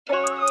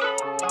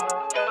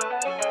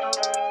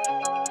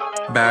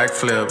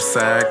Backflip,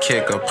 side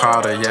kick, a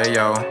powder, yeah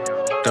yo.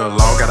 The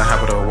law got a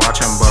habit of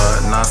watching,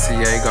 but not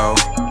Ciego.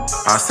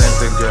 I sent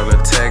the girl a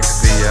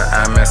text via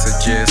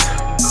iMessages.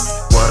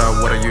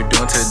 What are you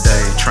doing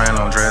today? Trying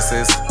on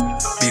dresses.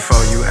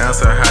 Before you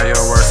answer how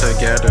your words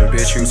together,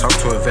 bitch, you talk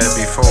to a vet.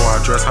 Before I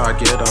dress how I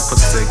get up, put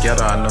it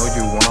together. I know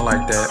you wanna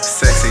like that.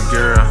 Sexy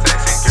girl,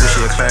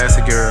 she a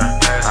classy girl.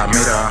 I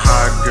made her a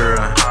hot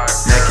girl,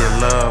 naked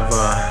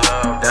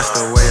lover. That's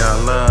the way I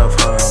love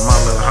her, my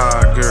little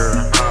hot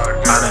girl.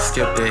 I done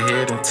skipped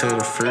ahead into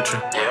the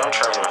future. Yeah, I'm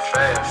traveling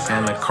fast.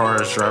 And the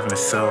car is driving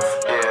itself.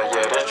 Yeah,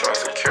 this joint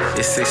secure.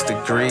 It's 6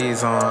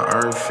 degrees on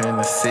Earth in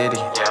the city.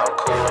 Yeah, I'm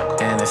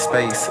cool. And in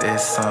space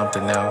it's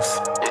something else.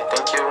 You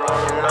think you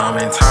wanna know? I'm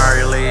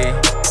entirely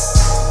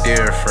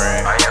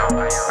different. I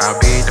am. I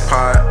beat the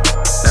pot,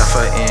 left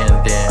her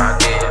ending. I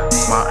did.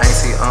 My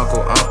auntie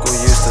uncle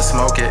used to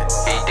smoke it.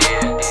 He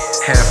did.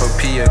 Half a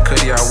pea a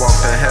cookie, I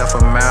walked a half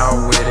a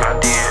mile with it. I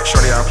did.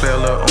 Shorty, I play a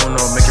little Uno,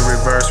 make it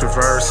reverse.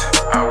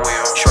 I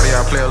will. Shorty,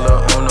 I play a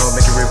little Uno,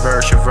 make it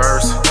reverse.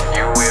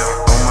 You will.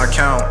 On my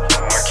count.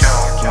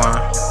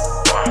 1,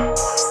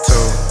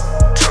 2,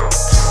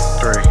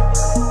 3.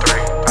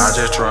 I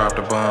just dropped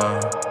a bomb.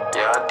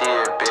 Yeah, I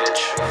did,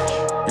 bitch.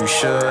 You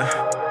should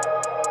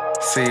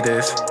see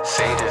this.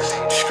 See this.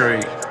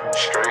 Street.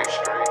 Straight.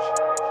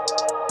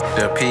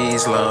 The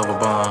P's love a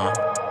bomb.